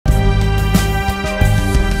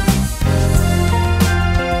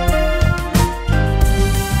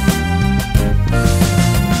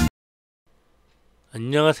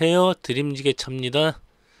안녕하세요. 드림지게차입니다.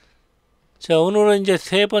 자, 오늘은 이제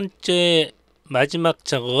세 번째 마지막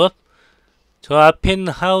작업. 저 앞에 있는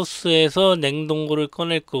하우스에서 냉동고를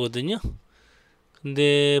꺼낼 거거든요.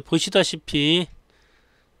 근데 보시다시피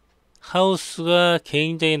하우스가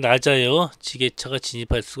굉장히 낮아요. 지게차가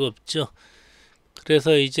진입할 수가 없죠.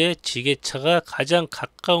 그래서 이제 지게차가 가장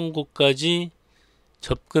가까운 곳까지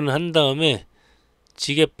접근을 한 다음에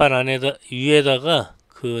지게발 위에다가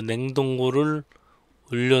그 냉동고를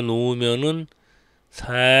올려 놓으면은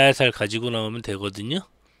살살 가지고 나오면 되거든요.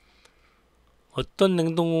 어떤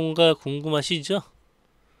냉동고인가 궁금하시죠?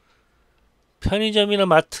 편의점이나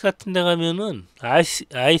마트 같은 데 가면은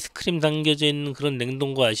아이스크림 담겨져 있는 그런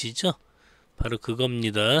냉동고 아시죠? 바로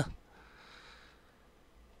그겁니다.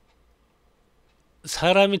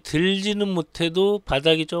 사람이 들지는 못해도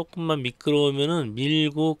바닥이 조금만 미끄러우면은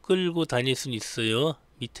밀고 끌고 다닐 수는 있어요.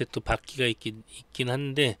 밑에 또 바퀴가 있긴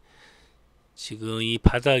한데 지금 이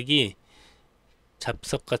바닥이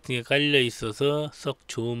잡석 같은 게 깔려 있어서 썩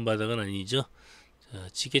좋은 바닥은 아니죠. 자,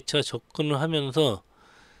 지게차가 접근을 하면서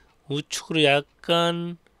우측으로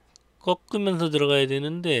약간 꺾으면서 들어가야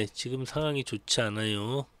되는데 지금 상황이 좋지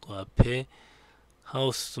않아요. 그 앞에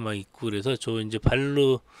하우스 막 있고 그래서 저 이제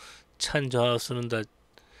발로 찬 저 하우스는 다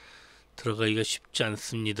들어가기가 쉽지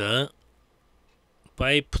않습니다.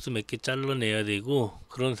 파이프도 몇 개 잘라내야 되고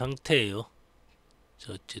그런 상태예요.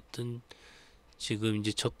 자, 어쨌든 지금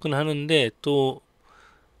이제 접근하는데 또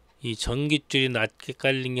이 전깃줄이 낮게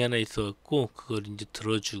깔린 게 하나 있어갖고 그걸 이제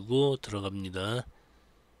들어주고 들어갑니다.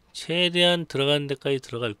 최대한 들어가는 데까지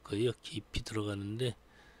들어갈 거예요. 깊이 들어가는데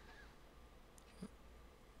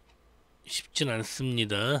쉽진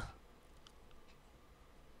않습니다.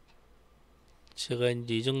 제가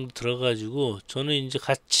이제 이 정도 들어가지고 저는 이제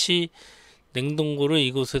같이 냉동고를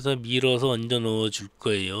이곳에서 밀어서 얹어 넣어 줄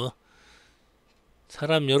거예요.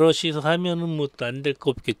 사람 여럿이서 하면은 뭐 안 될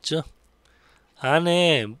거 없겠죠?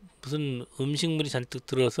 안에 무슨 음식물이 잔뜩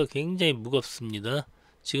들어서 굉장히 무겁습니다.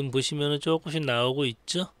 지금 보시면은 조금씩 나오고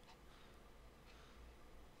있죠?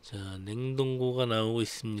 자, 냉동고가 나오고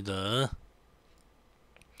있습니다.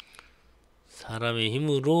 사람의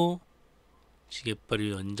힘으로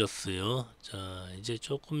지게발을 얹었어요. 자, 이제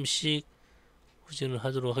조금씩 후진을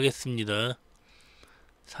하도록 하겠습니다.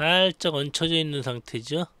 살짝 얹혀져 있는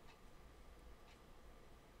상태죠.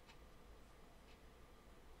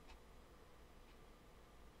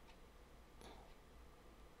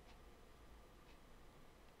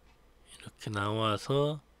 이렇게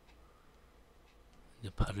나와서 이제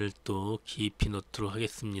발을 또 깊이 넣도록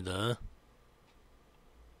하겠습니다.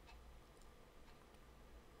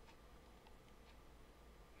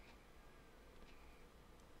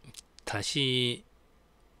 다시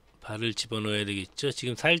발을 집어넣어야 되겠죠.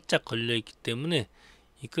 지금 살짝 걸려 있기 때문에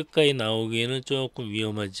이 끝까지 나오기에는 조금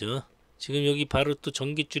위험하죠. 지금 여기 바로 또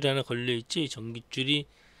전깃줄이 하나 걸려 있지. 전깃줄이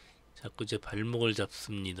자꾸 제 발목을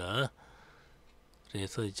잡습니다.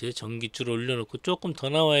 그래서 이제 전깃줄을 올려놓고 조금 더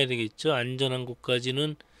나와야 되겠죠. 안전한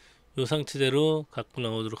곳까지는 이 상태대로 갖고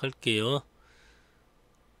나오도록 할게요.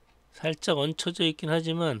 살짝 얹혀져 있긴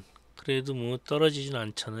하지만 그래도 뭐 떨어지진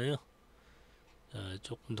않잖아요. 자,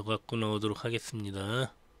 조금 더 갖고 나오도록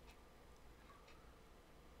하겠습니다.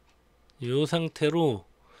 이 상태로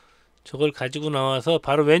저걸 가지고 나와서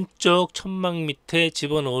바로 왼쪽 천막 밑에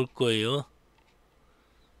집어넣을 거예요.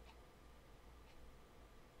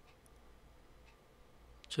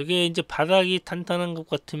 저게 이제 바닥이 탄탄한 것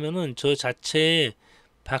같으면은 저 자체에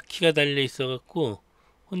바퀴가 달려 있어 갖고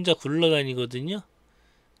혼자 굴러다니거든요.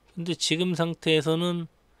 근데 지금 상태에서는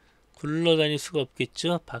굴러다닐 수가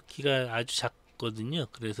없겠죠. 바퀴가 아주 작거든요.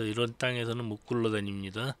 그래서 이런 땅에서는 못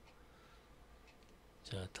굴러다닙니다.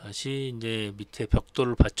 자, 다시 이제 밑에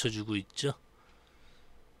벽돌을 받쳐주고 있죠.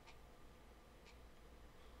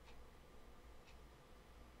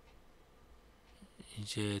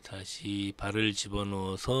 이제 다시 발을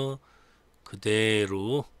집어넣어서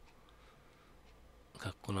그대로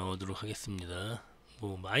갖고 나오도록 하겠습니다.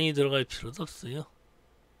 뭐 많이 들어갈 필요도 없어요.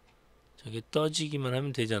 저게 떠지기만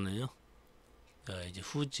하면 되잖아요. 자, 이제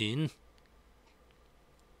후진.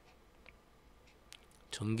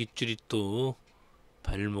 전깃줄이 또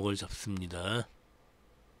발목을 잡습니다.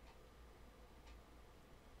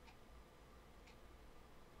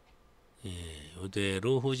 예,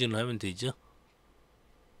 이대로 후진을 하면 되죠.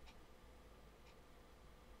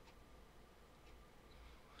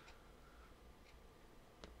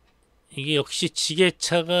 이게 역시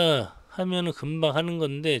지게차가 하면은 금방 하는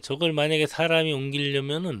건데 저걸 만약에 사람이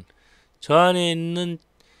옮기려면은 저 안에 있는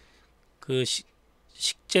그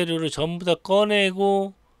식재료를 전부 다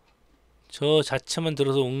꺼내고 저 자체만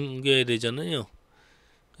들어서 옮겨야 되잖아요.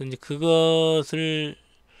 근데 그것을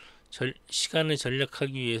시간을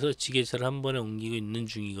절약하기 위해서 지게차를 한 번에 옮기고 있는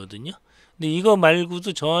중이거든요. 근데 이거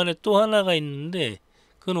말고도 저 안에 또 하나가 있는데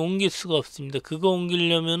그건 옮길 수가 없습니다. 그거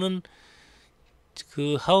옮기려면은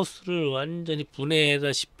그 하우스를 완전히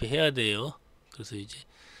분해하다시피 해야 돼요. 그래서 이제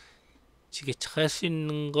지게차가 할 수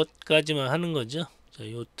있는 것까지만 하는 거죠. 자,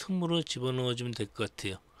 요 틈으로 집어넣어 주면 될 것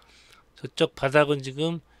같아요. 저쪽 바닥은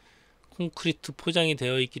지금 콘크리트 포장이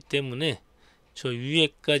되어 있기 때문에 저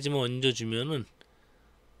위에까지만 얹어 주면은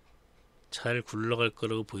잘 굴러갈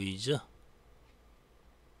거라고 보이죠.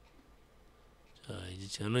 자, 이제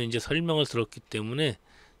저는 이제 설명을 들었기 때문에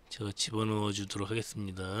제가 집어넣어 주도록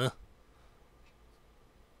하겠습니다.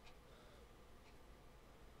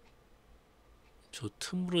 저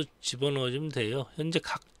틈으로 집어넣어 주면 돼요. 현재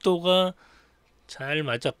각도가 잘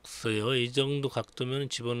맞았어요. 이 정도 각도면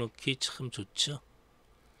집어넣기 참 좋죠.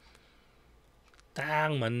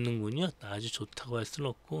 딱 맞는군요. 아주 좋다고 할 수는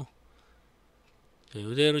없고, 자,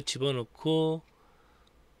 이대로 집어넣고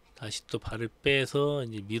다시 또 발을 빼서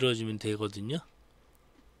이제 밀어주면 되거든요.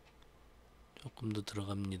 조금 더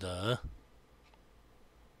들어갑니다.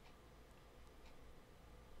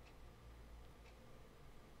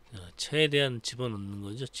 자, 최대한 집어넣는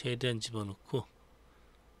거죠. 최대한 집어넣고,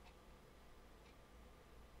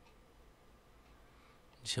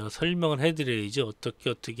 제가 설명을 해드려야죠.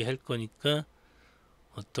 어떻게 할 거니까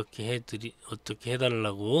어떻게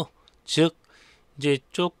해달라고. 즉 이제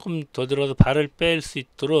조금 더 들어서 발을 뺄 수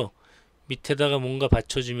있도록 밑에다가 뭔가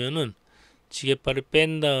받쳐주면은 지게발을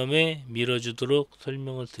뺀 다음에 밀어주도록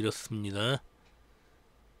설명을 드렸습니다.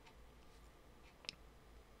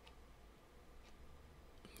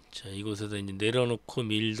 자, 이곳에다 이제 내려놓고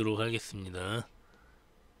밀도록 하겠습니다.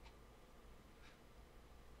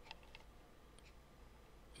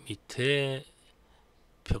 밑에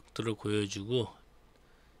벽돌을 고여주고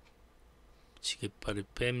지게발을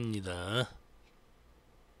뺍니다.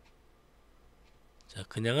 자,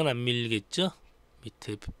 그냥은 안 밀리겠죠?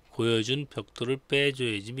 밑에 고여준 벽돌을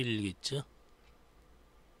빼줘야지 밀리겠죠?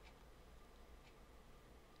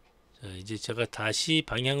 자, 이제 제가 다시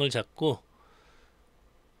방향을 잡고,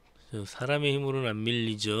 사람의 힘으로는 안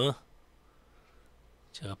밀리죠?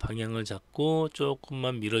 제가 방향을 잡고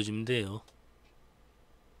조금만 밀어주면 돼요.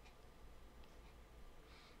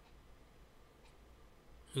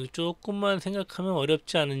 조금만 생각하면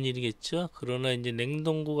어렵지 않은 일이겠죠. 그러나 이제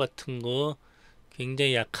냉동고 같은 거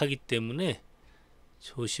굉장히 약하기 때문에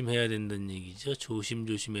조심해야 된다는 얘기죠.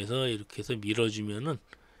 조심해서 이렇게 해서 밀어주면은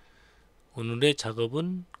오늘의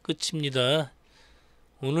작업은 끝입니다.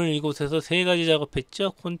 오늘 이곳에서 3가지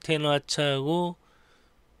작업했죠. 컨테이너 하차하고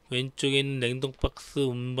왼쪽에 있는 냉동박스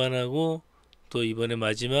운반하고 또 이번에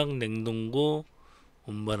마지막 냉동고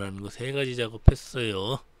운반하는 거 3가지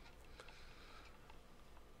작업했어요.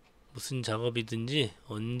 무슨 작업이든지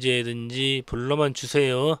언제든지 불러만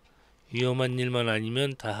주세요. 위험한 일만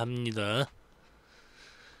아니면 다 합니다.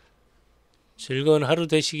 즐거운 하루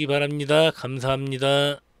되시기 바랍니다.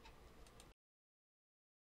 감사합니다.